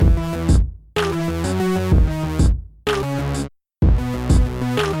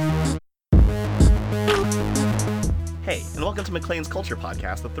welcome to McLean's Culture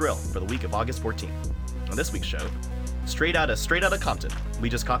Podcast, The Thrill, for the week of August 14th. On this week's show, Straight Outta Compton. We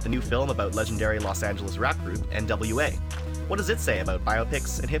just caught the new film about legendary Los Angeles rap group NWA. What does it say about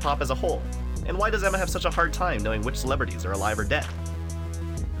biopics and hip-hop as a whole? And why does Emma have such a hard time knowing which celebrities are alive or dead?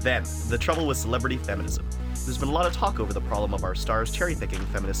 Then, the trouble with celebrity feminism. There's been a lot of talk over the problem of our stars cherry-picking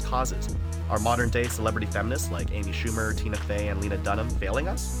feminist causes. Are modern-day celebrity feminists like Amy Schumer, Tina Fey, and Lena Dunham failing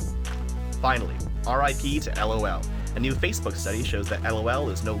us? Finally, RIP to LOL. A new Facebook study shows that LOL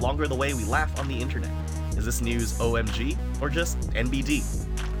is no longer the way we laugh on the internet. Is this news OMG or just NBD?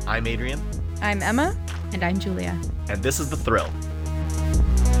 I'm Adrian. I'm Emma. And I'm Julia. And this is The Thrill.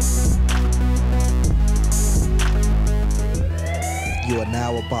 You are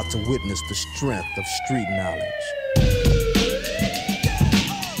now about to witness the strength of street knowledge.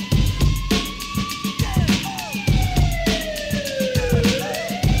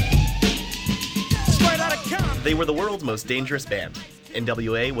 They were the world's most dangerous band.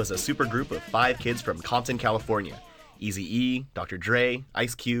 NWA was a supergroup of 5 kids from Compton, California. Eazy-E, Dr. Dre,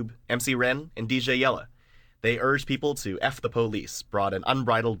 Ice Cube, MC Ren, and DJ Yella. They urged people to F the police, brought an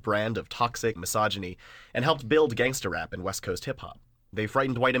unbridled brand of toxic misogyny, and helped build gangsta rap and West Coast hip-hop. They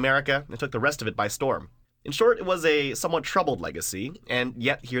frightened white America and took the rest of it by storm. In short, it was a somewhat troubled legacy, and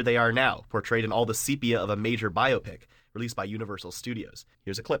yet here they are now, portrayed in all the sepia of a major biopic, released by Universal Studios.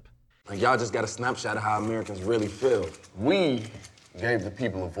 Here's a clip. Y'all just got a snapshot of how Americans really feel. We gave the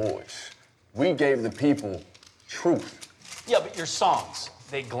people a voice. We gave the people truth. Yeah, but your songs,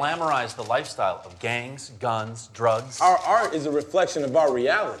 they glamorize the lifestyle of gangs, guns, drugs. Our art is a reflection of our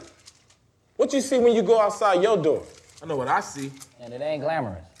reality. What you see when you go outside your door? I know what I see. And it ain't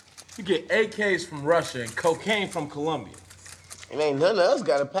glamorous. You get AKs from Russia and cocaine from Colombia. And ain't none of us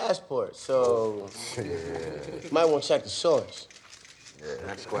got a passport, so you might want to check the source. Yeah,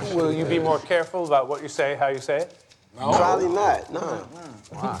 next question. Will you be more careful about what you say, how you say it? No. Probably not, no.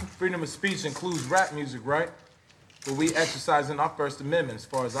 Wow. Freedom of speech includes rap music, right? But we exercising our First Amendment as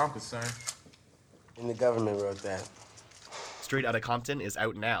far as I'm concerned. And the government wrote that. Straight Outta Compton is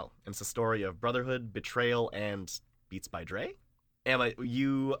out now, and it's a story of brotherhood, betrayal, and Beats by Dre? Emma,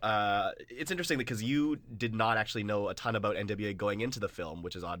 it's interesting because you did not actually know a ton about NWA going into the film,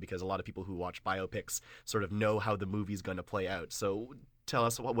 which is odd because a lot of people who watch biopics sort of know how the movie's going to play out. So tell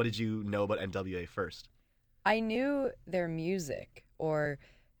us, what did you know about NWA first? I knew their music or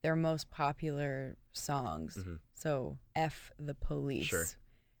their most popular songs. Mm-hmm. So F the Police. Sure.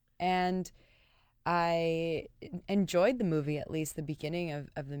 And I enjoyed the movie, at least the beginning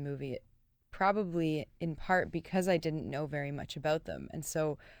of the movie, probably in part because I didn't know very much about them. And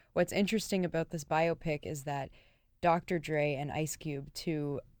so what's interesting about this biopic is that Dr. Dre and Ice Cube,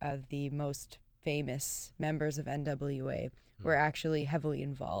 2 of the most famous members of NWA, were actually heavily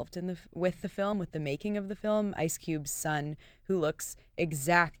involved with the making of the film. Ice Cube's son, who looks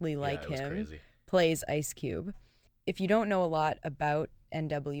exactly like him, plays Ice Cube. If you don't know a lot about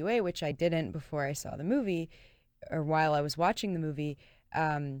NWA, which I didn't before I saw the movie, or while I was watching the movie,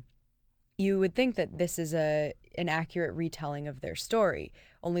 you would think that this is an accurate retelling of their story.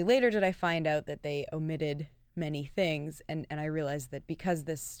 Only later did I find out that they omitted many things, and I realized that because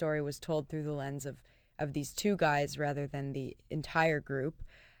this story was told through the lens of these 2 guys rather than the entire group,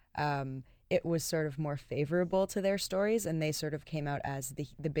 it was sort of more favorable to their stories, and they sort of came out as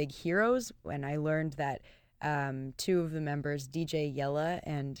the big heroes. When I learned that 2 of the members, DJ Yella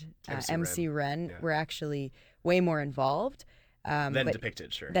and MC Ren, were actually way more involved.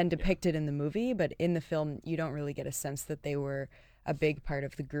 Depicted in the movie, but in the film you don't really get a sense that they were a big part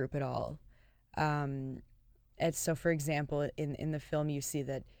of the group at all. And so, for example, in the film you see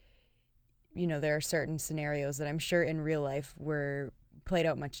that, there are certain scenarios that I'm sure in real life were played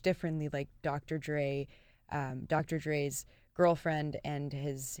out much differently, like Dr. Dre's girlfriend and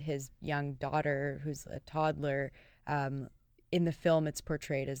his young daughter, who's a toddler. In the film, it's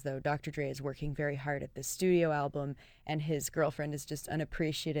portrayed as though Dr. Dre is working very hard at this studio album, and his girlfriend is just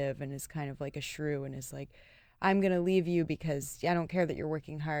unappreciative and is kind of like a shrew and is like, I'm going to leave you because I don't care that you're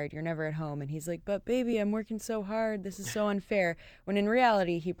working hard. You're never at home. And he's like, but baby, I'm working so hard. This is so unfair. When in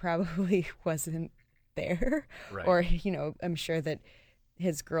reality, he probably wasn't there. Right. Or, I'm sure that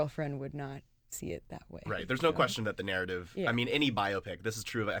his girlfriend would not see it that way. Right. There's no question that the narrative, I mean, any biopic, this is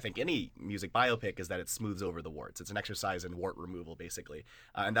true of, I think, any music biopic, is that it smooths over the warts. It's an exercise in wart removal, basically.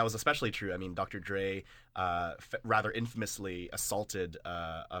 And that was especially true. I mean, Dr. Dre rather infamously assaulted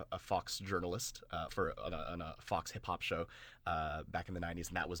a Fox journalist on a Fox hip-hop show. back in the 90s,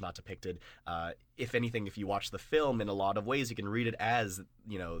 and that was not depicted. If anything, if you watch the film, in a lot of ways, you can read it as,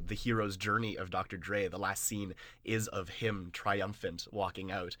 the hero's journey of Dr. Dre. The last scene is of him triumphant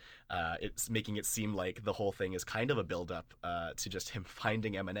walking out. It's making it seem like the whole thing is kind of a build-up to just him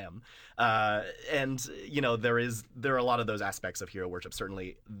finding Eminem. And, there are a lot of those aspects of hero worship.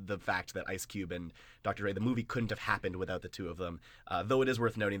 Certainly the fact that Ice Cube and Dr. Dre, the movie couldn't have happened without the two of them. Though it is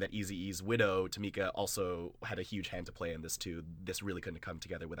worth noting that Eazy-E's widow, Tamika, also had a huge hand to play in this too. This really couldn't have come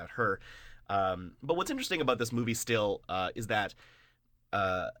together without her. But what's interesting about this movie still is that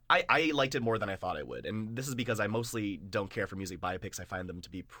I liked it more than I thought I would. And this is because I mostly don't care for music biopics. I find them to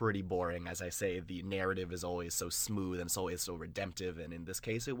be pretty boring. As I say, the narrative is always so smooth and it's always so redemptive. And in this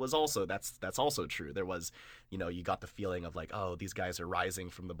case, it was also, that's also true. There was, you got the feeling of like, oh, these guys are rising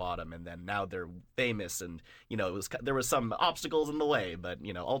from the bottom and then now they're famous. And, there was some obstacles in the way, but,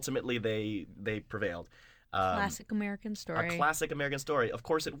 ultimately they prevailed. Classic American story. A classic American story. Of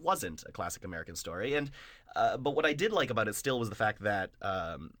course, it wasn't a classic American story, and but what I did like about it still was the fact that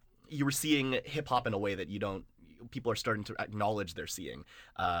you were seeing hip hop in a way that people are starting to acknowledge they're seeing.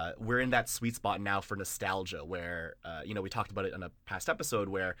 We're in that sweet spot now for nostalgia, where we talked about it in a past episode,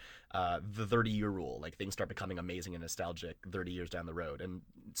 where the 30-year rule, like things start becoming amazing and nostalgic 30 years down the road. And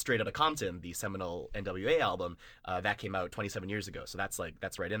Straight Outta Compton, the seminal NWA album, that came out 27 years ago, so that's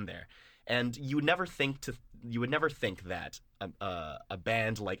right in there. And you would never think that a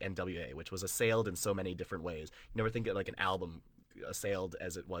band like NWA, which was assailed in so many different ways, you never think that like an album assailed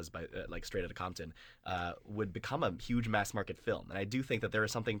as it was by like Straight Outta Compton would become a huge mass market film. And I do think that there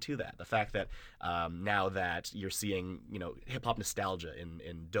is something to that. The fact that now that you're seeing hip hop nostalgia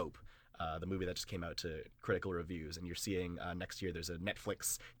in Dope, the movie that just came out to critical reviews, and you're seeing next year there's a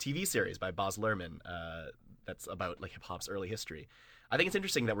Netflix TV series by Baz Luhrmann that's about like hip hop's early history. I think it's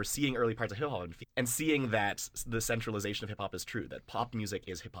interesting that we're seeing early parts of hip hop and seeing that the centralization of hip hop is true, that pop music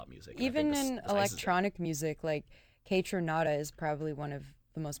is hip hop music. Even in electronic music, like Kaytranada is probably one of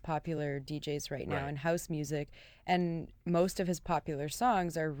the most popular DJs right now in house music, and most of his popular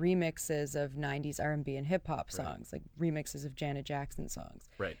songs are remixes of 90s R&B and hip hop songs, like remixes of Janet Jackson songs.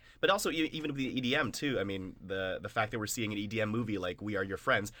 Right. But also even with the EDM too, I mean, the fact that we're seeing an EDM movie like We Are Your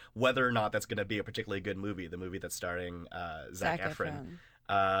Friends, whether or not that's going to be a particularly good movie, the movie that's starring Zac Efron,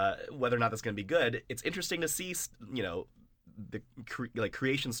 whether or not that's going to be good, it's interesting to see, the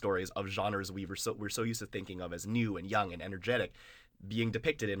creation stories of genres we're so used to thinking of as new and young and energetic being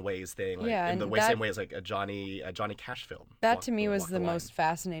depicted in ways same way as like a Johnny Cash film. That to me was the most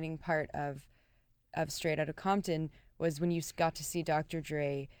fascinating part of Straight Outta Compton, was when you got to see Dr.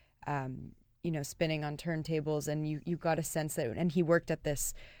 Dre spinning on turntables, and you got a sense that, and he worked at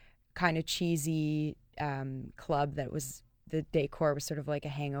this kind of cheesy club that was, the decor was sort of like a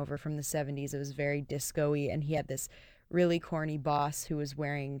hangover from the 70s. It was very disco-y, and he had this really corny boss who was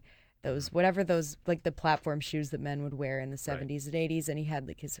wearing those like the platform shoes that men would wear in the 70s and 80s, and he had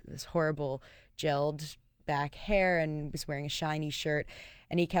like this horrible gelled back hair and was wearing a shiny shirt,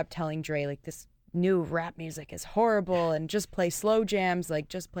 and he kept telling Dre like, this new rap music is horrible and just play slow jams, like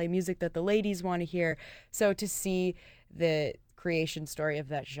just play music that the ladies want to hear. So to see the creation story of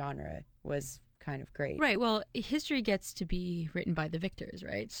that genre was kind of great. Right. Well, history gets to be written by the victors,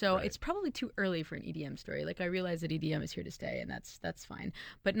 right? So it's probably too early for an EDM story. Like, I realize that EDM is here to stay, and that's fine.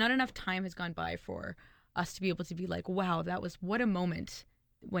 But not enough time has gone by for us to be able to be like, wow, what a moment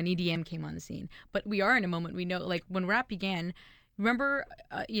when EDM came on the scene. But we are in a moment, we know, like when rap began. Remember,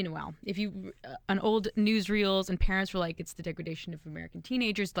 if you on old newsreels, and parents were like, it's the degradation of American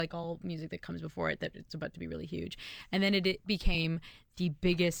teenagers, like all music that comes before it, that it's about to be really huge. And then it became the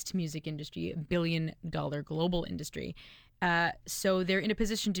biggest music industry, $1 billion global industry. So they're in a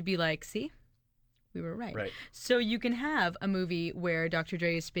position to be like, see, we were right. So you can have a movie where Dr.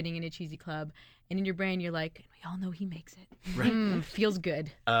 Dre is spinning in a cheesy club, and in your brain you're like, we all know he makes it. Feels good.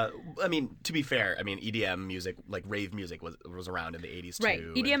 I mean, to be fair, EDM music, like rave music, was around in the 80s too. Right.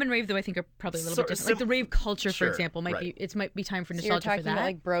 EDM and rave, though, I think are probably a little bit different. Like the rave culture, for example, might be time for nostalgia for that. You're talking about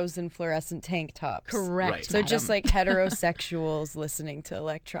like bros in fluorescent tank tops. Correct. Right. So just like heterosexuals listening to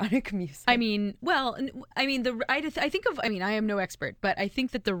electronic music. I am no expert, but I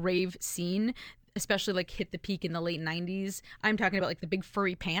think that the rave scene, especially like hit the peak in the late 90s, I'm talking about like the big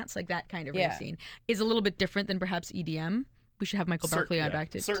furry pants, like that kind of rave scene, is a little bit different than perhaps EDM. We should have Michael Barkley on back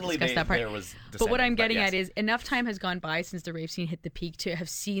to discuss that part. But what I'm getting at is enough time has gone by since the rave scene hit the peak to have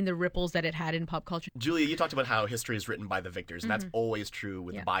seen the ripples that it had in pop culture. Julia, you talked about how history is written by the victors, and that's always true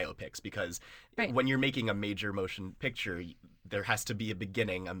with biopics, because when you're making a major motion picture, there has to be a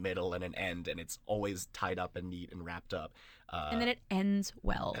beginning, a middle, and an end, and it's always tied up and neat and wrapped up. And then it ends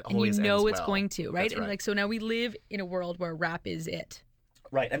well, It and you always know ends it's well. going to, right? That's And right. like, so now we live in a world where rap is it.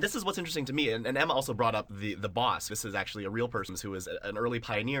 Right, and this is what's interesting to me, and Emma also brought up the boss. This is actually a real person who was an early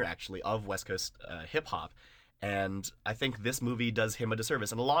pioneer, actually, of West Coast hip-hop. And I think this movie does him a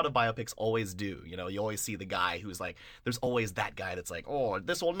disservice, and a lot of biopics always do. You know, you always see the guy who's like, there's always that guy that's like, oh,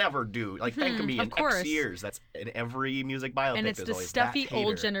 this will never do. Like, thank me of in course. X years. That's in every music biopic. And it's there's the always stuffy that old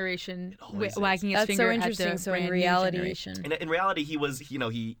hater. generation always is. wagging its That's finger so at interesting. the So in brand new reality- generation. In reality, he was, you know,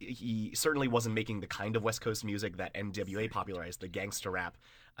 he certainly wasn't making the kind of West Coast music that NWA popularized, the gangster rap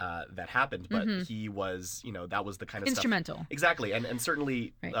that happened, but he was, you know, that was the kind of Instrumental. stuff. Exactly, and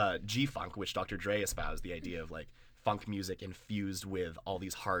certainly Right. G-Funk, which Dr. Dre espoused, the idea of like funk music infused with all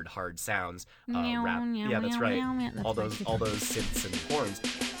these hard sounds, Meow, rap. meow, Yeah, that's meow, right. meow, meow. That's all right. those synths and horns.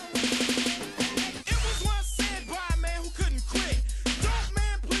 It was once said by a man who couldn't quit. Dope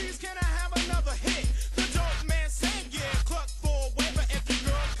man, please, can I have another hit? The dope man said, yeah, cluck for a waiver if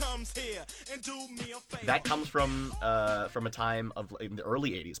your girl comes here and do me a favor. That comes from a time of in the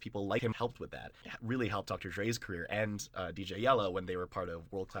early '80s. People like him helped with that. It really helped Dr. Dre's career and DJ Yellow when they were part of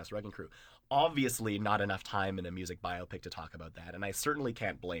World Class Wrecking Crew. Obviously, not enough time in a music biopic to talk about that, and I certainly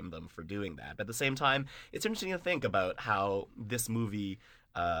can't blame them for doing that. But at the same time, it's interesting to think about how this movie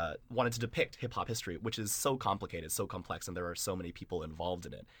wanted to depict hip-hop history, which is so complicated, so complex, and there are so many people involved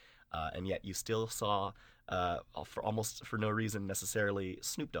in it. And yet you still saw, for no reason necessarily,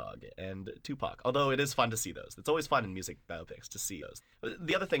 Snoop Dogg and Tupac. Although it is fun to see those. It's always fun in music biopics to see those.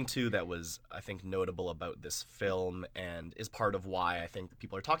 The other thing, too, that was, I think, notable about this film and is part of why I think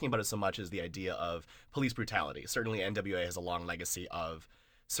people are talking about it so much is the idea of police brutality. Certainly NWA has a long legacy of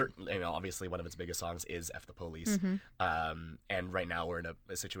obviously one of its biggest songs is F the Police. And right now we're in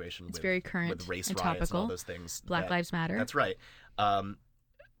a situation with, very current with race and riots and topical. all those things. Black Lives Matter. That's right.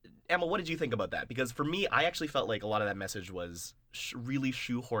 Emma, what did you think about that? Because for me, I actually felt like a lot of that message was really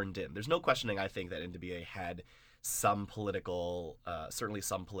shoehorned in. There's no questioning, I think, that NWA had some political, certainly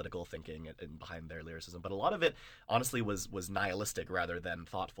some political thinking behind their lyricism, but a lot of it, honestly, was nihilistic rather than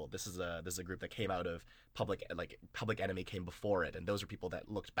thoughtful. This is a group that came out of Public Enemy came before it, and those are people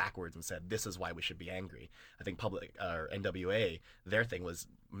that looked backwards and said, "This is why we should be angry." I think NWA, their thing was,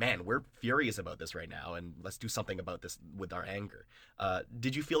 "Man, we're furious about this right now, and let's do something about this with our anger."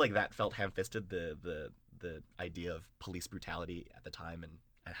 Did you feel like that felt ham-fisted, the idea of police brutality at the time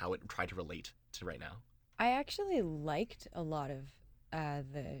and how it tried to relate to right now? I actually liked a lot of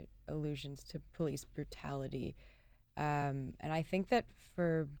the allusions to police brutality, and I think that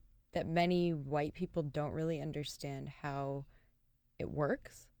many white people don't really understand how it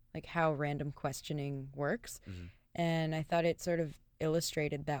works, like how random questioning works, and I thought it sort of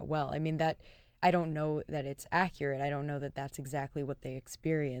illustrated that well. I mean, that I don't know that it's accurate. I don't know that that's exactly what they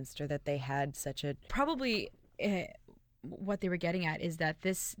experienced or that they had such a probably. What they were getting at is that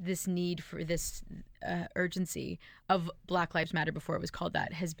this need for this urgency of Black Lives Matter before it was called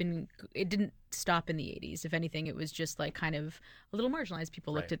that it didn't stop in the 80s. If anything, it was just like kind of a little marginalized.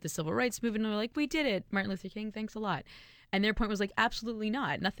 People looked at the civil rights movement and were like, we did it. Martin Luther King, thanks a lot. And their point was like, absolutely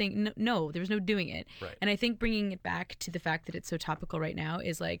not. Nothing, no, there was no doing it. Right. And I think bringing it back to the fact that it's so topical right now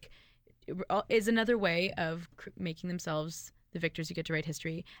is another way of making themselves the victors who get to write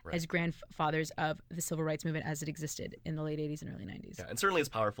history as grandfathers of the civil rights movement as it existed in the late 80s and early 90s. Yeah, and certainly it's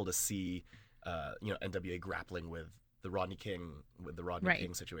powerful to see, NWA grappling with the Rodney King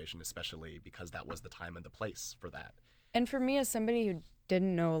King situation, especially because that was the time and the place for that. And for me, as somebody who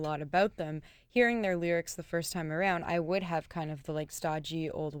didn't know a lot about them, hearing their lyrics the first time around, I would have kind of the like stodgy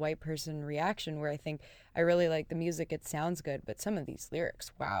old white person reaction where I think I really like the music, it sounds good, but some of these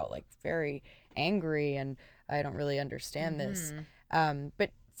lyrics, wow, like very angry and I don't really understand this.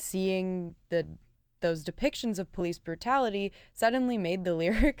 But seeing those depictions of police brutality suddenly made the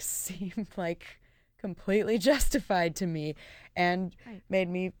lyrics seem like completely justified to me and made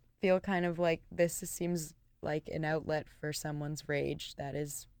me feel kind of like this seems like an outlet for someone's rage that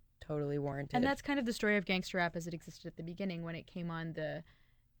is totally warranted. And that's kind of the story of gangster rap as it existed at the beginning when it came on the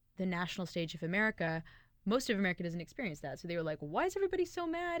national stage of America. Most of America doesn't experience that. So they were like, why is everybody so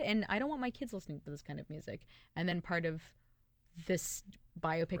mad? And I don't want my kids listening to this kind of music. And then part of this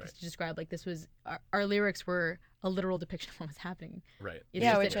biopic is to describe like this was our lyrics were a literal depiction of what was happening. Right. It's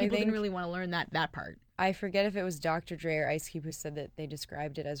yeah, just which that I people think, didn't really want to learn that part. I forget if it was Dr. Dre or Ice Cube who said that they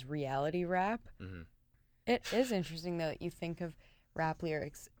described it as reality rap. It is interesting though that you think of rap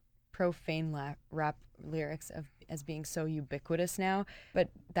lyrics, profane rap lyrics as being so ubiquitous now, but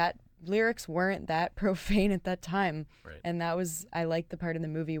that lyrics weren't that profane at that time. Right. And that was, I like the part in the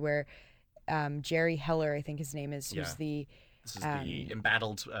movie where Jerry Heller, I think his name is, who's the This is the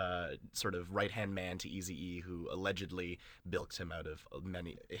embattled sort of right-hand man to Eazy-E who allegedly bilked him out of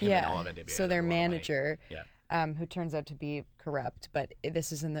many. So their manager, who turns out to be corrupt, but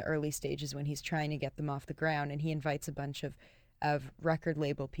this is in the early stages when he's trying to get them off the ground, and he invites a bunch of record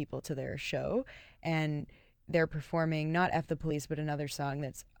label people to their show, and they're performing not F the Police, but another song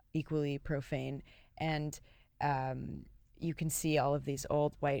that's equally profane, and you can see all of these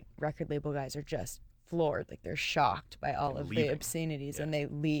old white record label guys are just floored, like they're shocked by all of the obscenities, and they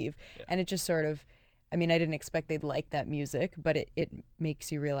leave. And it just sort of, I mean, I didn't expect they'd like that music, but it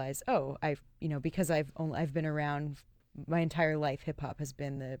makes you realize, because I've been around my entire life, hip hop has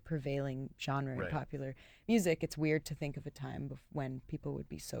been the prevailing genre in popular music. It's weird to think of a time when people would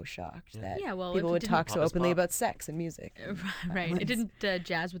be so shocked that people would talk so openly about sex and music. Right. It didn't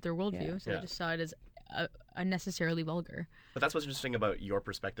jazz with their worldview, so they just saw it as unnecessarily vulgar. But that's what's interesting about your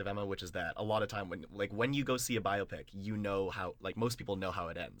perspective, Emma, which is that a lot of time when you go see a biopic, you know how, like, most people know how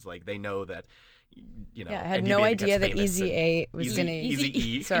it ends. Like, they know that, you know. Yeah, I had no idea that Eazy-E was going to...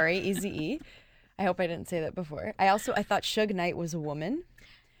 Eazy-E. Sorry, Eazy-E. I hope I didn't say that before. I thought Suge Knight was a woman.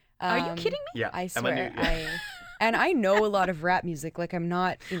 Are you kidding me? Yeah, I swear. And I know a lot of rap music. Like, I'm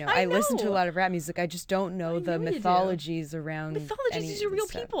not, I listen to a lot of rap music. I just don't know the mythologies around. Mythologies are real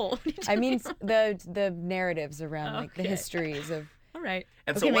people. I mean, the narratives around, like, the histories of. All right.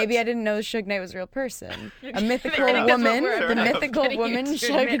 And okay, maybe I didn't know Suge Knight was a real person. A mythical woman. The mythical woman,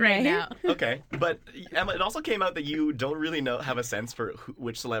 Suge Knight. Now. Okay, but Emma, it also came out that you don't really have a sense for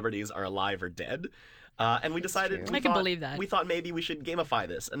which celebrities are alive or dead. And we decided I can believe that. We thought maybe we should gamify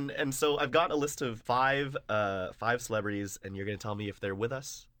this, and so I've got a list of five celebrities, and you're going to tell me if they're with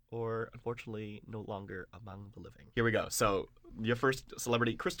us or unfortunately no longer among the living. Here we go. So your first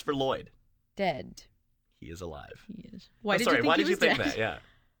celebrity, Christopher Lloyd. Dead. He is alive. He is. Why did you think that? Yeah.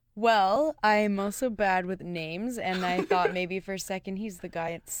 Well, I'm also bad with names, and I thought maybe for a second he's the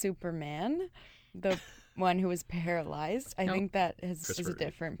guy at Superman, the one who was paralyzed. I think that is a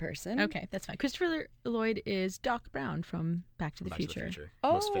different person. Okay, that's fine. Christopher Lloyd is Doc Brown from Back to the Future.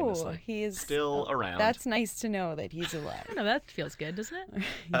 Most famously. He is still around. That's nice to know that he's alive. I know, that feels good, doesn't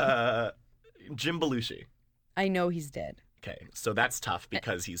it? Jim Belushi. I know he's dead. Okay, so that's tough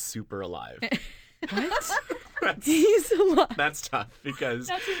because he's super alive. What? He's alive. That's tough because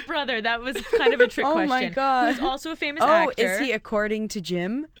that's his brother. That was kind of a trick question. Oh my god! He's also a famous actor. Oh, is he, according to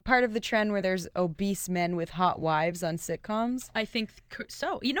Jim, part of the trend where there's obese men with hot wives on sitcoms? I think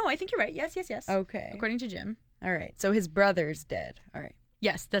so. I think you're right. Yes. Okay. According to Jim. All right. So his brother's dead. All right.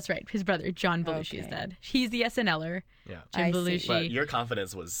 Yes, that's right. His brother, John Belushi, is dead. He's the SNLer. Yeah. Jim Belushi. But your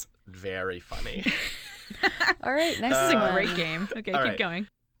confidence was very funny. All right. Nice. This is a great game. Okay, keep going.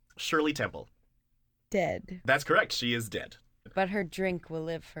 Shirley Temple. Dead. That's correct. She is dead. But her drink will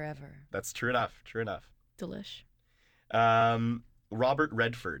live forever. That's true enough. Delish. Robert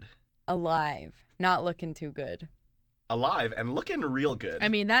Redford. Alive. Not looking too good. Alive and looking real good. I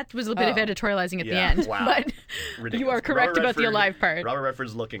mean, that was a bit of editorializing at the end. Wow. But ridiculous. You are correct about the alive part. Robert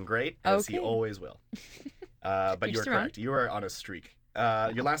Redford's looking great, as he always will. But you're correct. You are on a streak.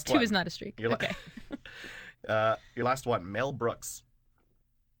 Your last one. Two is not a streak. Okay. Your last one, Mel Brooks.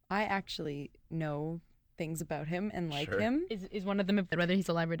 I actually know things about him and like him. Is one of them whether he's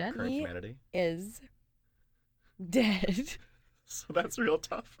alive or dead? Current humanity. Is dead. So that's real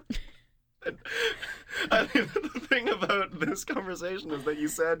tough. I mean, the thing about this conversation is that you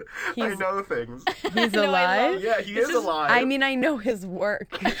said, I know things. He's alive? Yeah, he is alive. I mean, I know his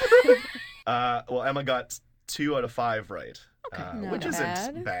work. Well, Emma got 2 out of 5 right. Okay. Which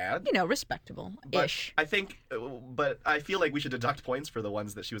isn't bad. Respectable-ish. But I feel like we should deduct points for the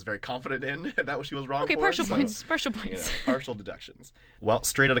ones that she was very confident in and that she was wrong for. Okay, partial points. Partial deductions. Well,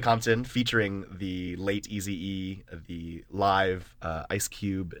 Straight Outta Compton, featuring the late Eazy-E, the live Ice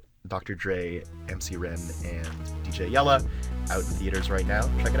Cube, Dr. Dre, MC Ren, and DJ Yella, out in theaters right now.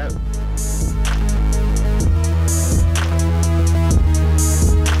 Check it out.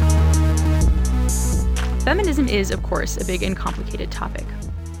 Feminism is, of course, a big and complicated topic.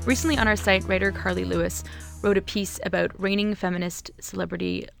 Recently on our site, writer Carly Lewis wrote a piece about reigning feminist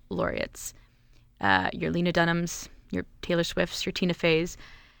celebrity laureates. Your Lena Dunhams, your Taylor Swifts, your Tina Feys,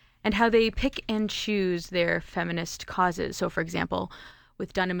 and how they pick and choose their feminist causes. So, for example,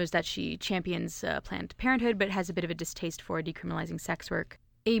 with Dunham is that she champions Planned Parenthood but has a bit of a distaste for decriminalizing sex work.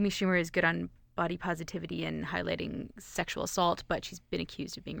 Amy Schumer is good on body positivity and highlighting sexual assault, but she's been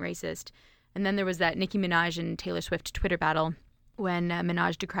accused of being racist. And then there was that Nicki Minaj and Taylor Swift Twitter battle, when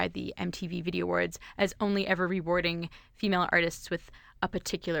Minaj decried the MTV Video Awards as only ever rewarding female artists with a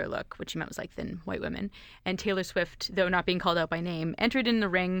particular look, which he meant was like thin white women. And Taylor Swift, though not being called out by name, entered in the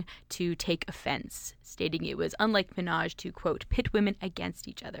ring to take offense, stating it was unlike Minaj to, quote, pit women against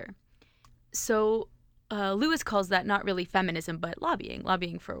each other. So Lewis calls that not really feminism, but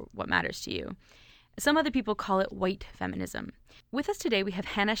lobbying for what matters to you. Some other people call it white feminism. With us today, we have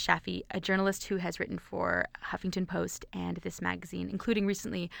Hannah Shafi, a journalist who has written for Huffington Post and This Magazine, including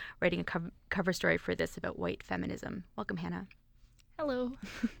recently writing a cover story for this about white feminism. Welcome, Hannah. Hello.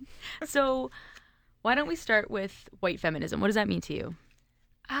 So why don't we start with white feminism? What does that mean to you?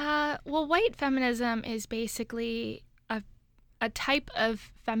 Well, white feminism is basically a type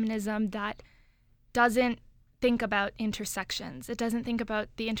of feminism that doesn't think about intersections. It doesn't think about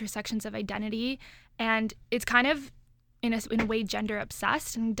the intersections of identity, and it's kind of in a way gender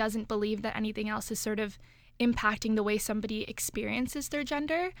obsessed and doesn't believe that anything else is sort of impacting the way somebody experiences their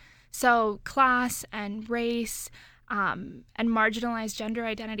gender. So class and race and marginalized gender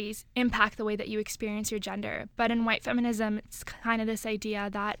identities impact the way that you experience your gender. But in white feminism, it's kind of this idea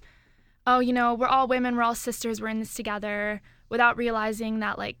that, oh, you know, we're all women, we're all sisters, we're in this together, without realizing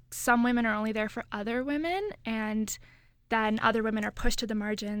that, like, some women are only there for other women, and then other women are pushed to the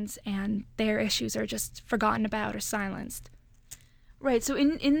margins and their issues are just forgotten about or silenced. Right. So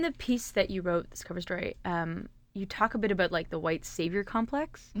in the piece that you wrote, this cover story, you talk a bit about, like, the white savior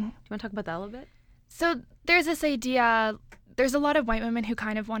complex. Mm-hmm. Do you want to talk about that a little bit? So there's this idea, there's a lot of white women who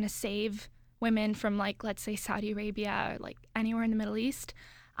kind of want to save women from, like, let's say Saudi Arabia or, like, anywhere in the Middle East.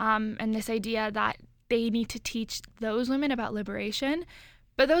 And this idea that they need to teach those women about liberation.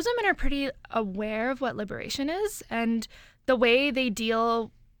 But those women are pretty aware of what liberation is, and the way they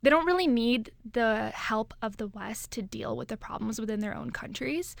deal, they don't really need the help of the West to deal with the problems within their own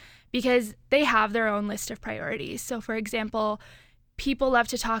countries because they have their own list of priorities. So, for example, people love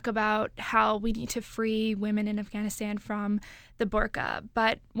to talk about how we need to free women in Afghanistan from the burqa,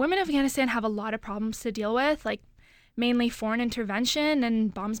 but women in Afghanistan have a lot of problems to deal with, like mainly foreign intervention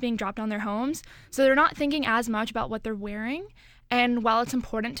and bombs being dropped on their homes. So they're not thinking as much about what they're wearing. And while it's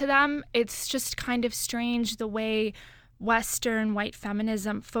important to them, it's just kind of strange the way Western white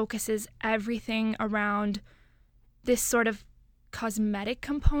feminism focuses everything around this sort of cosmetic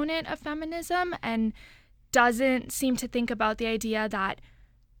component of feminism and doesn't seem to think about the idea that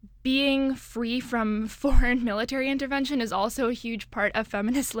being free from foreign military intervention is also a huge part of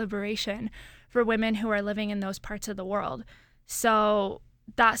feminist liberation for women who are living in those parts of the world. So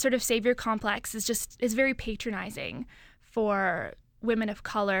that sort of savior complex is very patronizing for women of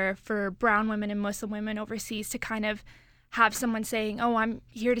color, for brown women and Muslim women overseas to kind of have someone saying, oh, I'm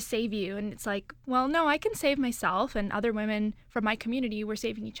here to save you. And it's like, well, no, I can save myself, and other women from my community, we're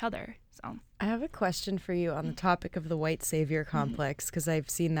saving each other. So I have a question for you on the topic of the white savior complex, because I've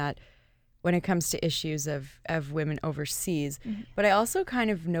seen that when it comes to issues of women overseas. Mm-hmm. But I also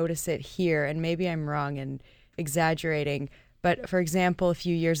kind of notice it here, and maybe I'm wrong and exaggerating, but for example, a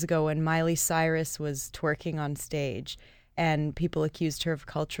few years ago when Miley Cyrus was twerking on stage and people accused her of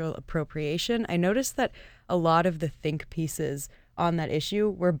cultural appropriation, I noticed that a lot of the think pieces on that issue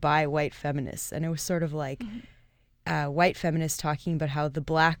were by white feminists. And it was sort of like white feminists talking about how the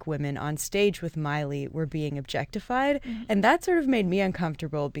black women on stage with Miley were being objectified. Mm-hmm. And that sort of made me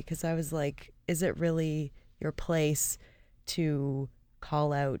uncomfortable because I was like, is it really your place to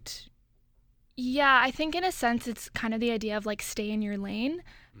call out? Yeah, I think in a sense it's kind of the idea of like stay in your lane.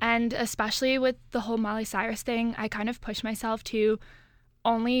 And especially with the whole Miley Cyrus thing, I kind of pushed myself to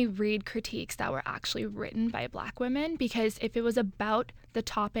only read critiques that were actually written by black women, because if it was about the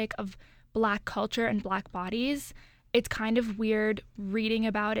topic of black culture and black bodies, it's kind of weird reading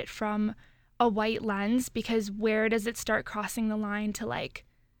about it from a white lens, because where does it start crossing the line to like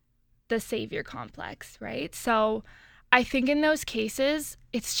the savior complex, right? So I think in those cases,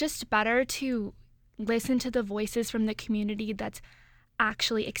 it's just better to listen to the voices from the community that's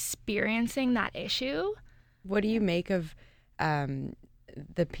actually experiencing that issue. What do you make of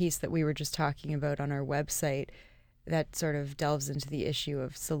the piece that we were just talking about on our website that sort of delves into the issue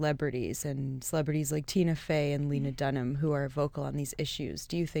of celebrities and celebrities like Tina Fey and Lena Dunham who are vocal on these issues?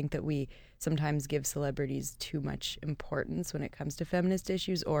 Do you think that we sometimes give celebrities too much importance when it comes to feminist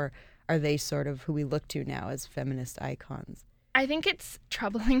issues, or are they sort of who we look to now as feminist icons? I think it's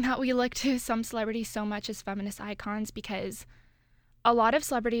troubling that we look to some celebrities so much as feminist icons, because a lot of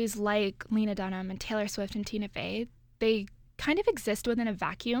celebrities like Lena Dunham and Taylor Swift and Tina Fey, they kind of exist within a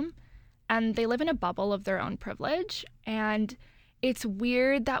vacuum and they live in a bubble of their own privilege. And it's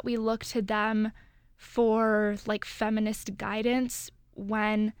weird that we look to them for like feminist guidance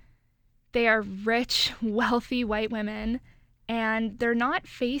when they are rich, wealthy white women and they're not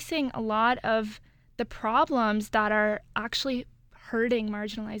facing a lot of the problems that are actually hurting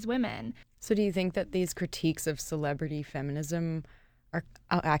marginalized women. So do you think that these critiques of celebrity feminism are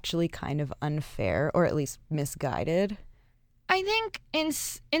actually kind of unfair or at least misguided? I think in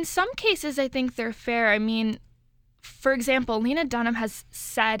some cases, I think they're fair. I mean, for example, Lena Dunham has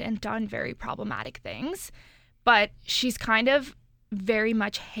said and done very problematic things, but she's kind of very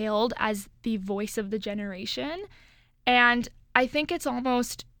much hailed as the voice of the generation. And I think it's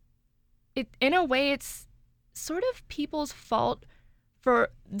almost, in a way, it's sort of people's fault for,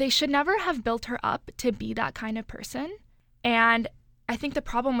 they should never have built her up to be that kind of person. And I think the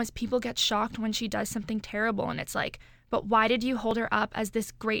problem was people get shocked when she does something terrible, and it's like, but why did you hold her up as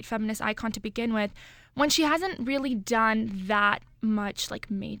this great feminist icon to begin with when she hasn't really done that much like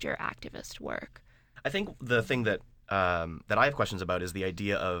major activist work? I think the thing that that I have questions about is the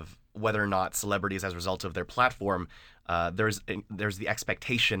idea of whether or not celebrities, as a result of their platform, there's the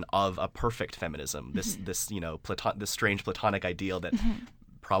expectation of a perfect feminism. This this strange platonic ideal that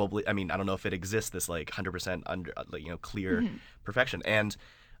probably, I mean, I don't know if it exists. This like 100% clear perfection, and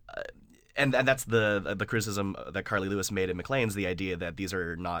that's the criticism that Carly Lewis made at Maclean's, the idea that these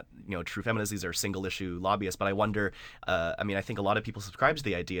are not true feminists, these are single issue lobbyists. But I wonder, I think a lot of people subscribe to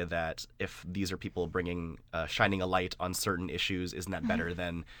the idea that if these are people bringing shining a light on certain issues, isn't that better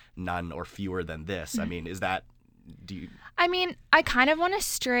than none or fewer than this? I mean, is that, do you? I mean, I kind of want to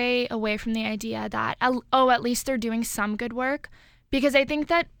stray away from the idea that, at least they're doing some good work, because I think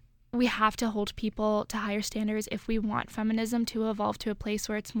that we have to hold people to higher standards if we want feminism to evolve to a place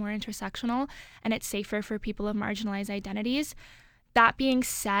where it's more intersectional and it's safer for people of marginalized identities. That being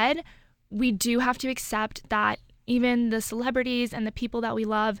said, we do have to accept that even the celebrities and the people that we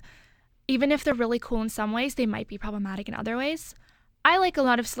love, even if they're really cool in some ways, they might be problematic in other ways. I like a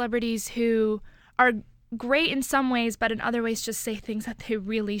lot of celebrities who are great in some ways, but in other ways just say things that they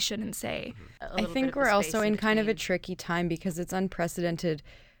really shouldn't say. I think we're also in kind of a tricky time because it's unprecedented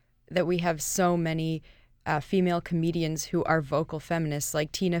that we have so many female comedians who are vocal feminists,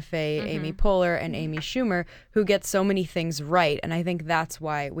 like Tina Fey, Amy Poehler, and Amy Schumer, who get so many things right. And I think that's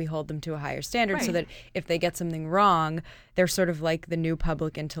why we hold them to a higher standard, so that if they get something wrong, they're sort of like the new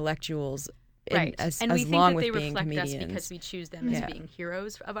public intellectuals. Right. And we think that they reflect comedians. Us because we choose them as being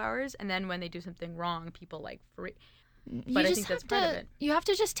heroes of ours. And then when they do something wrong, people like free. But I think that's part of it. You have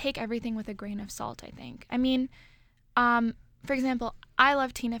to just take everything with a grain of salt, I think. I mean, for example, I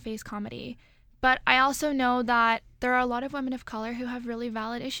love Tina Fey's comedy, but I also know that there are a lot of women of color who have really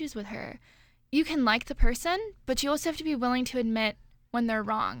valid issues with her. You can like the person, but you also have to be willing to admit when they're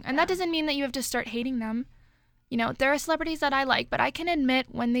wrong. And that doesn't mean that you have to start hating them. There are celebrities that I like, but I can admit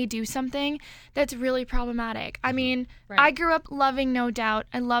when they do something that's really problematic. I mean, I grew up loving No Doubt.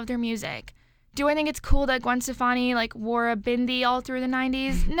 I love their music. Do I think it's cool that Gwen Stefani wore a bindi all through the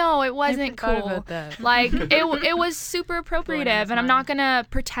 90s? No, it wasn't cool. About that. It was super appropriative, and I'm not gonna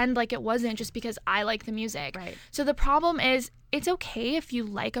pretend like it wasn't just because I like the music. Right. So the problem is, it's okay if you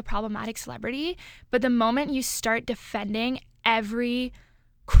like a problematic celebrity, but the moment you start defending every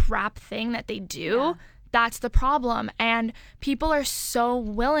crap thing that they do, that's the problem. And people are so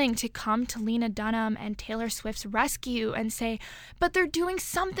willing to come to Lena Dunham and Taylor Swift's rescue and say, but they're doing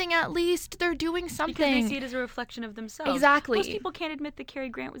something at least. They're doing something. Because they see it as a reflection of themselves. Exactly. Most people can't admit that Cary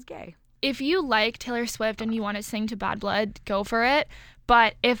Grant was gay. If you like Taylor Swift and you want to sing to Bad Blood, go for it.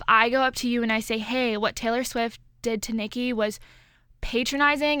 But if I go up to you and I say, hey, what Taylor Swift did to Nicki was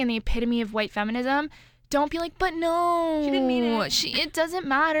patronizing and the epitome of white feminism, don't be like, but no, she didn't mean it. It doesn't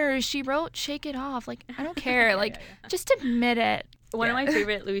matter. She wrote "Shake It Off." I don't care. Just admit it. One of my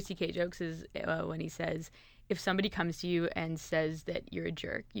favorite Louis C.K. jokes is when he says, if somebody comes to you and says that you're a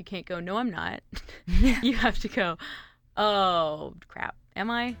jerk, you can't go, no, I'm not. You have to go, oh, crap. Am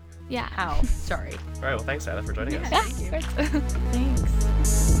I? Yeah. How? Sorry. All right, well, thanks, Anna, for joining us. Yeah, of course.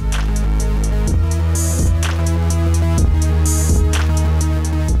 Thanks.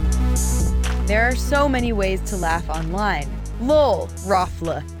 There are so many ways to laugh online. LOL,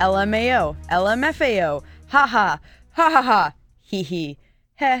 Rofla, LMAO, LMFAO, haha, ha ha ha, hee hee,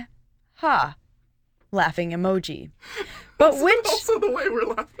 heh, ha. Laughing emoji. But Also the way we're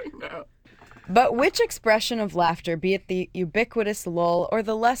laughing now. But which expression of laughter, be it the ubiquitous lol or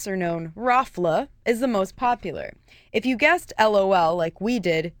the lesser known Rofla, is the most popular? If you guessed LOL like we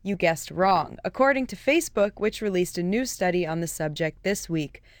did, you guessed wrong. According to Facebook, which released a new study on the subject this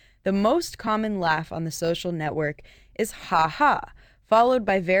week, the most common laugh on the social network is ha ha, followed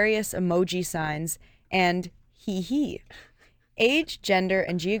by various emoji signs and hee hee. Age, gender,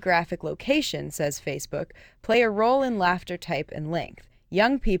 and geographic location, says Facebook, play a role in laughter type and length.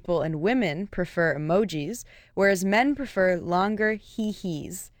 young people and women prefer emojis, whereas men prefer longer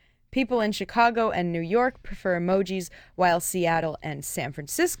hee-hees. People in Chicago and New York prefer emojis, while Seattle and San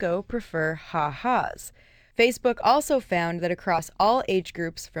Francisco prefer ha-has. Facebook also found that across all age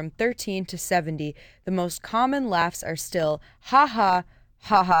groups from 13 to 70, the most common laughs are still ha-ha,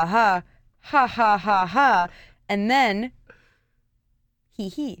 ha-ha-ha, ha-ha-ha-ha, and then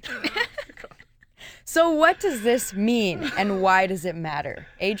hee-hee. So what does this mean, and why does it matter?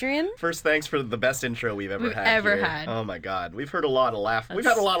 Adrian? First, thanks for the best intro we've ever had here. Oh my God, we've heard a lot of laughs. We've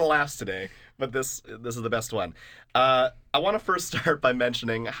had a lot of laughs today, but this is the best one. I want to first start by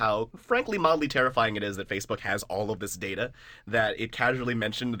mentioning how, frankly, mildly terrifying it is that Facebook has all of this data, that it casually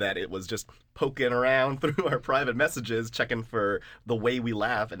mentioned that it was just poking around through our private messages, checking for the way we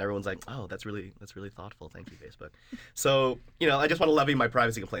laugh, and everyone's like, oh, that's really thoughtful. Thank you, Facebook. So, I just want to levy my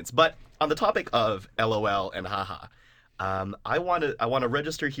privacy complaints. But on the topic of LOL and haha, I want to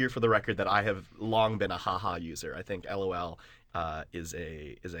register here for the record that I have long been a haha user. I think LOL is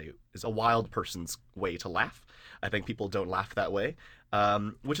a wild person's way to laugh. I think people don't laugh that way,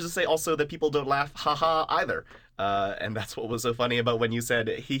 which is to say also that people don't laugh haha either. And that's what was so funny about when you said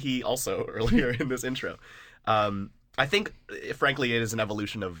hee hee also earlier in this intro. I think, frankly, it is an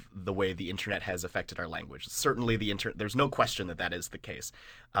evolution of the way the internet has affected our language. Certainly, there's no question that is the case.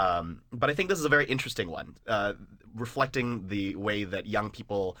 But I think this is a very interesting one, reflecting the way that young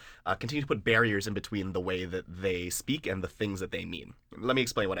people continue to put barriers in between the way that they speak and the things that they mean. Let me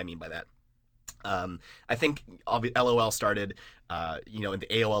explain what I mean by that. I think LOL started, in the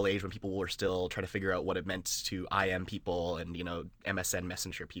AOL age when people were still trying to figure out what it meant to IM people and, MSN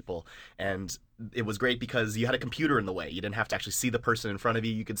Messenger people. And it was great because you had a computer in the way. You didn't have to actually see the person in front of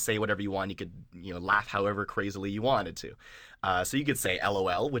you. You could say whatever you want. You could, laugh however crazily you wanted to. So you could say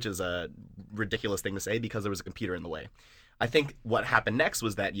LOL, which is a ridiculous thing to say because there was a computer in the way. I think what happened next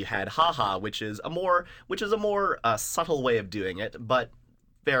was that you had haha, which is a more subtle way of doing it, but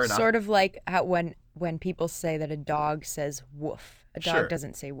fair enough. Sort of like how when people say that a dog says woof. A dog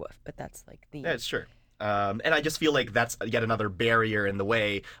doesn't say woof, but that's like the... Yeah, sure. And I just feel like that's yet another barrier in the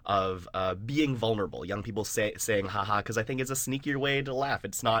way of being vulnerable. Young people saying haha because I think it's a sneakier way to laugh.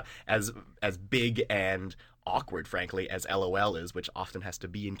 It's not as big and awkward, frankly, as LOL is, which often has to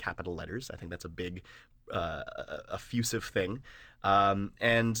be in capital letters. I think that's a big effusive thing.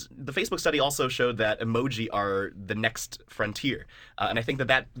 And the Facebook study also showed that emoji are the next frontier. And I think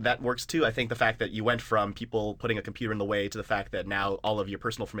that works too. I think the fact that you went from people putting a computer in the way to the fact that now all of your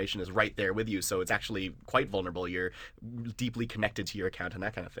personal information is right there with you. So it's actually quite vulnerable. You're deeply connected to your account and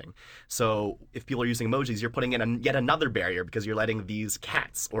that kind of thing. So if people are using emojis, you're putting in yet another barrier because you're letting these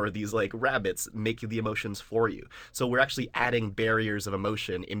cats or these like rabbits make the emotions for you. So we're actually adding barriers of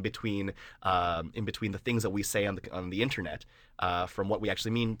emotion in between the things that we say on the internet. From what we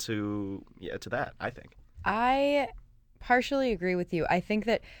actually mean to that, I think. I partially agree with you. I think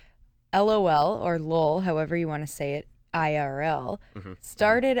that LOL or LOL, however you want to say it, IRL,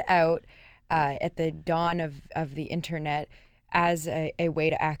 started out at the dawn of the internet as a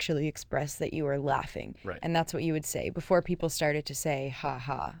way to actually express that you were laughing. Right. And that's what you would say before people started to say ha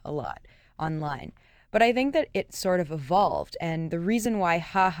ha a lot online. But I think that it sort of evolved, and the reason why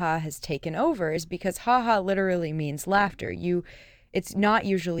haha has taken over is because haha literally means laughter. It's not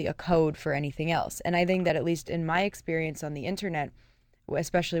usually a code for anything else. And I think that at least in my experience on the internet,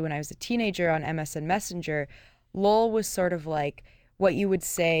 especially when I was a teenager on MSN Messenger, LOL was sort of like what you would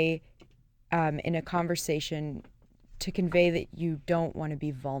say in a conversation to convey that you don't want to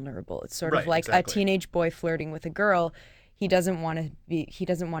be vulnerable. It's sort of like a teenage boy flirting with a girl. He doesn't want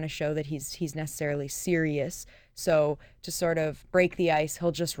to show that he's necessarily serious. So to sort of break the ice,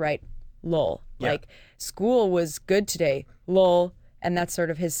 he'll just write lol. Yeah. Like, school was good today, lol. And that's sort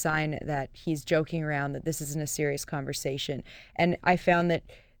of his sign that he's joking around, that this isn't a serious conversation. And I found that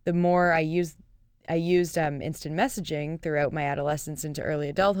the more I used instant messaging throughout my adolescence into early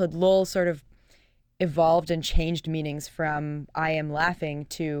adulthood, lol sort of evolved and changed meanings from I am laughing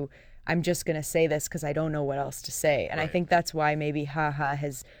to I'm just going to say this because I don't know what else to say. And I think that's why maybe haha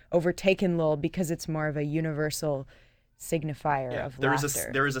has overtaken lol, because it's more of a universal signifier of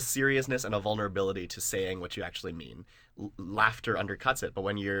laughter. There is a seriousness and a vulnerability to saying what you actually mean. Laughter undercuts it, but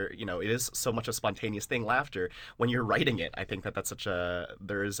when you're, it is so much a spontaneous thing, laughter. When you're writing it, I think that's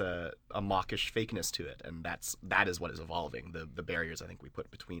there is a mawkish fakeness to it, and that is what is evolving, the barriers I think we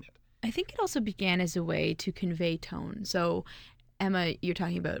put between it. I think it also began as a way to convey tone. So Emma, you're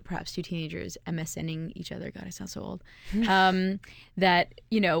talking about perhaps two teenagers MSNing each other. God, I sound so old. That,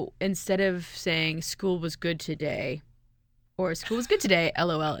 instead of saying school was good today, or school was good today,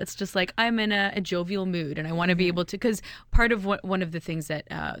 LOL. It's just like I'm in a jovial mood and I want to be able to, because part of one of the things that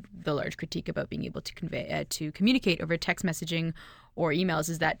the large critique about being able to convey, to communicate over text messaging or emails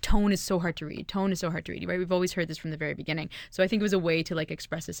is that tone is so hard to read. Tone is so hard to read, right? We've always heard this from the very beginning. So I think it was a way to like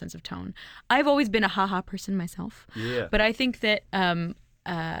express a sense of tone. I've always been a haha person myself. Yeah. But I think that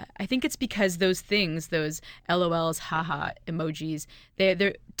I think it's because those things, those LOLs, haha emojis,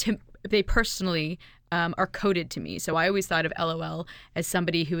 they personally are coded to me. So I always thought of LOL as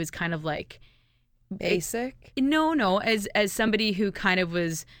somebody who is kind of like basic. No, as somebody who kind of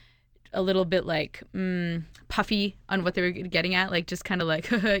was a little bit like puffy on what they were getting at, like just kind of like,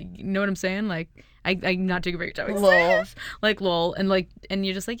 you know what I'm saying? Like I'm not doing a very good job. Lol. Like lol, and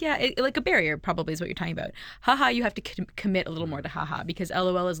you're just like, yeah, like a barrier probably is what you're talking about. Haha, you have to commit a little more to haha because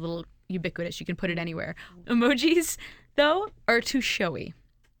LOL is a little ubiquitous. You can put it anywhere. Emojis though are too showy.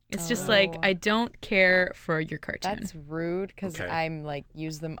 It's just like, I don't care for your cartoon. That's rude because Okay. I'm like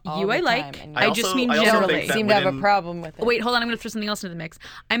use them all You the I time. like. And I you just mean I also generally. think that seem to have a within- problem with it. Wait, hold on. I'm going to throw something else into the mix.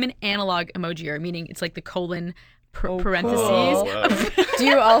 I'm an analog emoji, meaning it's like the colon parentheses. Cool. Do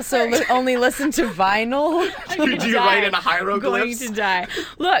you also only listen to vinyl? Do you write in a hieroglyphs? Going to die.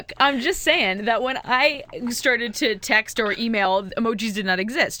 Look, I'm just saying that when I started to text or email, emojis did not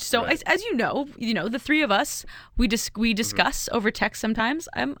exist. So Right. as you know, the three of us, we discuss over text sometimes.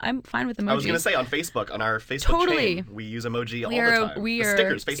 I'm fine with emojis. I was going to say on Facebook, on our Facebook Totally. chain, we use emoji all we are, the time. we The are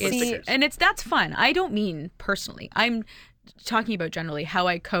stickers, Facebook it's- stickers. and that's fun. I don't mean personally. I'm talking about generally how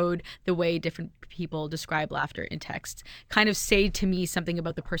I code the way different people describe laughter in text, kind of say to me something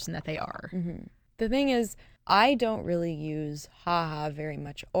about the person that they are. The thing is, I don't really use haha very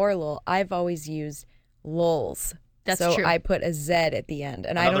much or lol. I've always used lols. That's so true. I put a Z at the end,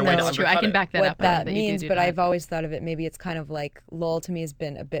 and I Another don't way know to That's true. I can undercut back that what up. that you do means, do but that. I've always thought of it. Maybe it's kind of like lol to me has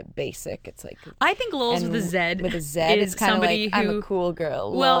been a bit basic. It's like I think lols and with a Z with a Z is it's kind of somebody like I'm who. a cool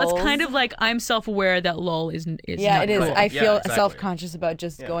girl. Well, it's lols. kind of like I'm self-aware that lol is Yeah, not it is. cool. I Yeah, feel exactly. self-conscious about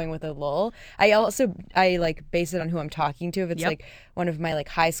just Yeah. going with a lol. I like base it on who I'm talking to. If it's Yep. like one of my like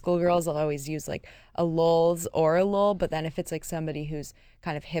high school girls, I'll always use like a lols or a lol. But then if it's like somebody who's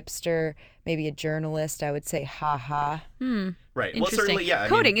kind of hipster, maybe a journalist, I would say haha. Right. Well, Interesting. certainly, yeah. I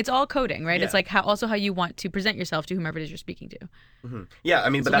Coding. mean, It's all coding, right? Yeah. It's like also how you want to present yourself to whomever it is you're speaking to. yeah, I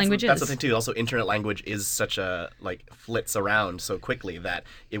mean, but what language that's the is. thing too. Also, internet language is such a flits around so quickly that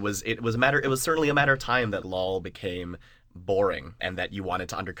it was certainly a matter of time that lol became boring and that you wanted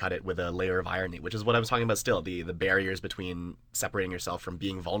to undercut it with a layer of irony, which is what I was talking about still, the barriers between separating yourself from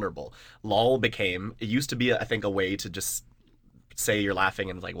being vulnerable. Lol it used to be, I think, a way to just say you're laughing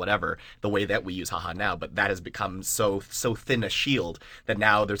and like whatever, the way that we use haha now, but that has become so thin a shield that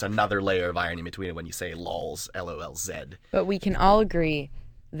now there's another layer of irony between it when you say lols, LOLZ. But we can all agree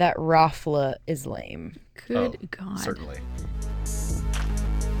that Raffla is lame. Good God. Certainly.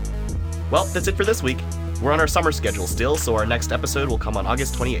 Well, that's it for this week. We're on our summer schedule still, so our next episode will come on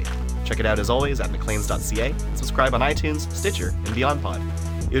August 28th. Check it out as always at mcleans.ca and subscribe on iTunes, Stitcher, and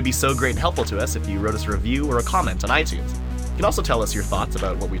BeyondPod. It would be so great and helpful to us if you wrote us a review or a comment on iTunes. You can also tell us your thoughts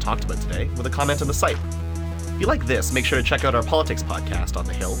about what we talked about today with a comment on the site. If you like this, make sure to check out our politics podcast on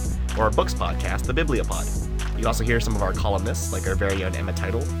The Hill or our books podcast, The Bibliopod. You can also hear some of our columnists, like our very own Emma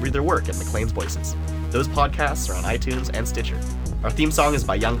Teitel, read their work at McLean's Voices. Those podcasts are on iTunes and Stitcher. Our theme song is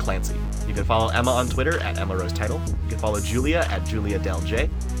by Young Clancy. You can follow Emma on Twitter at Emma Rose Teitel. You can follow Julia at Julia Del J,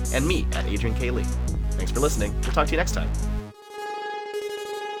 and me at Adrian K. Lee. Thanks for listening. We'll talk to you next time.